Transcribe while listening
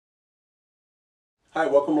Hi,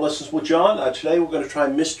 welcome to Lessons with John. Today we're going to try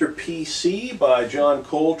Mr. PC by John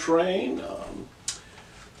Coltrane. I'm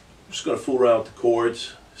just going to fool around with the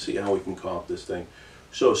chords, see how we can comp this thing.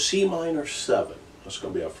 So C minor 7, that's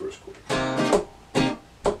going to be our first chord.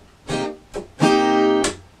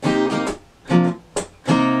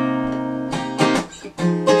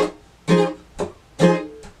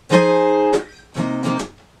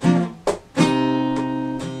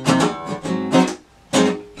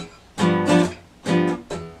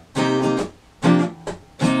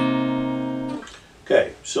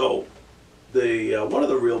 Okay, so one of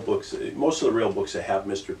the real books, most of the real books that have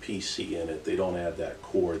Mr. PC in it, they don't add that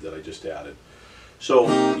chord that I just added.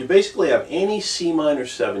 So you basically have any C minor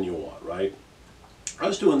 7 you want, right? I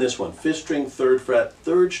was doing this one, 5th string, 3rd fret,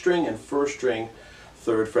 3rd string and 1st string,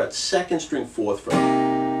 3rd fret, 2nd string, 4th fret.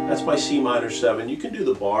 That's my C minor 7. You can do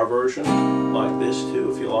the bar version like this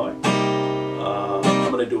too if you like.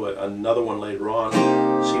 I'm going to do another one later on,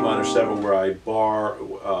 C minor 7, where I bar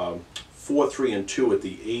 4, 3, and 2 at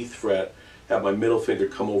the 8th fret, have my middle finger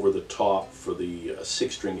come over the top for the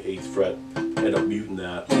 6th string 8th fret, end up muting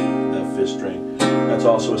that 5th string. That's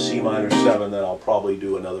also a C minor 7 that I'll probably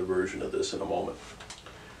do another version of this in a moment.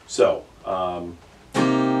 So I'm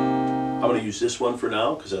going to use this one for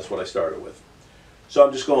now because that's what I started with. So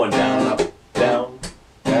I'm just going down, up, down,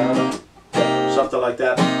 down, up, down, something like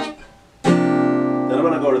that. Then I'm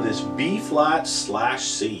going to go to this B flat slash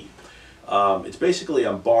C. It's basically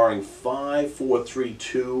I'm barring 5, 4, 3,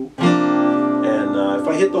 2, and if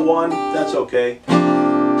I hit the 1, that's okay.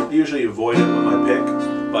 I usually avoid it with my pick,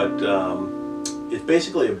 but it's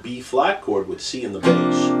basically a B flat chord with C in the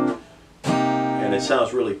bass, and it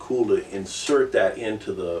sounds really cool to insert that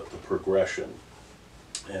into the progression.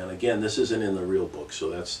 And again, this isn't in the real book, so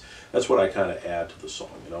that's what I kind of add to the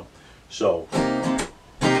song, you know. So.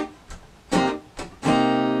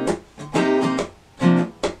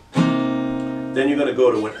 Then you're going to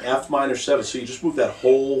go to an F minor 7, so you just move that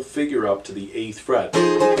whole figure up to the 8th fret.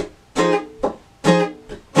 There's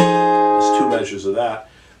 2 measures of that.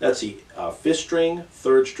 That's the 5th string,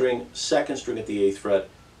 3rd string, 2nd string at the 8th fret,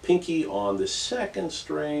 pinky on the 2nd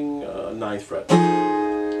string, 9th fret.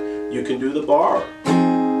 You can do the bar.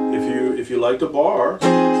 If you like the bar,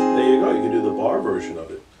 there you go, you can do the bar version of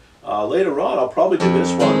it. Later on, I'll probably do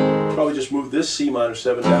this one. Probably just move this C minor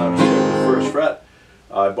 7 down here to the 1st fret.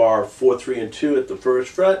 I bar 4, 3, and 2 at the 1st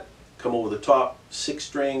fret, come over the top, 6th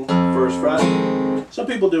string, 1st fret. Some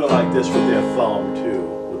people do it like this with their thumb too,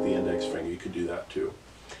 with the index finger. You could do that too.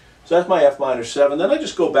 So that's my F minor 7. Then I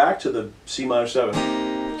just go back to the C minor 7.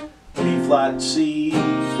 B flat C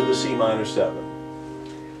to the C minor 7.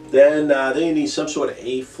 Then you need some sort of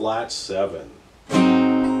A flat 7 to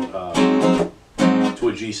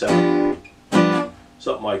a G7.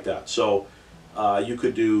 Something like that. So you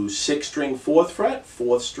could do 6th string 4th fret,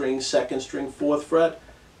 4th string 2nd string 4th fret,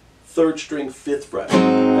 3rd string 5th fret.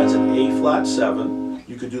 That's an A flat 7.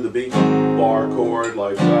 You could do the big bar chord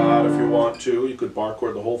like that if you want to. You could bar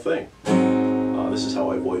chord the whole thing. This is how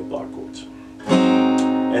I avoid bar chords.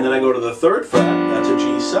 And then I go to the 3rd fret. That's a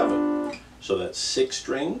G7. So that's 6th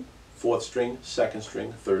string, 4th string, 2nd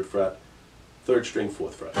string, 3rd fret, 3rd string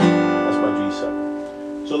 4th fret. That's my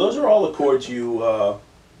G7. So those are all the chords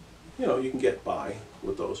you know, you can get by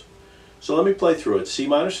with those. So let me play through it. C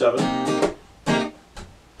minor 7,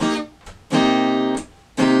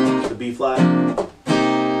 the B flat,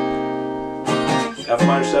 F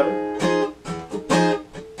minor 7,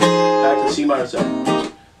 back to the C minor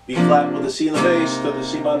 7, B flat with the C in the bass to the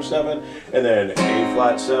C minor 7, and then A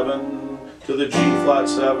flat 7 to the G flat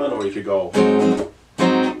 7, or you could go,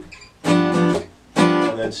 and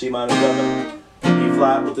then C minor 7, B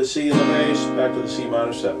flat with the C in the bass, back to the C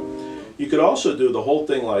minor 7. You could also do the whole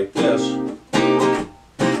thing like this.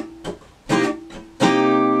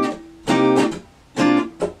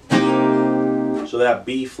 So that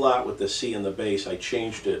B flat with the C in the bass, I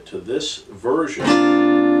changed it to this version.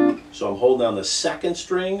 So I'm holding down the 2nd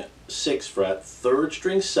string, 6th fret, 3rd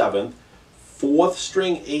string 7th, 4th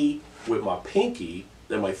string 8 with my pinky,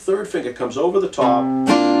 then my 3rd finger comes over the top,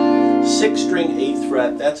 6th string 8th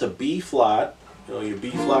fret, that's a B flat, you know, your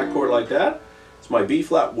B flat chord like that. It's my B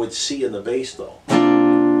flat with C in the bass though.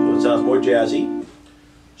 So it sounds more jazzy.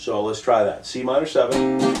 So let's try that. C minor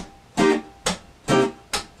 7.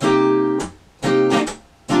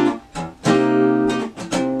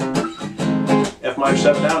 F minor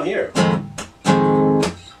 7 down here.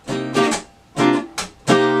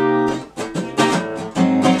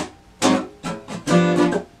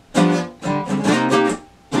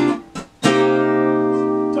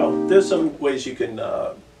 So there's some ways you can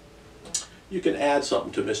add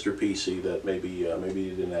something to Mr. PC that maybe you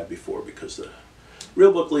didn't add before because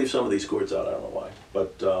Real book leaves some of these chords out. I don't know why,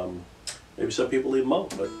 but maybe some people leave them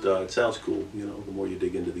out. But it sounds cool, you know, the more you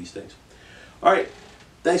dig into these things. All right,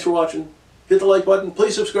 thanks for watching. Hit the like button,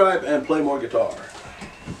 please subscribe, and play more guitar.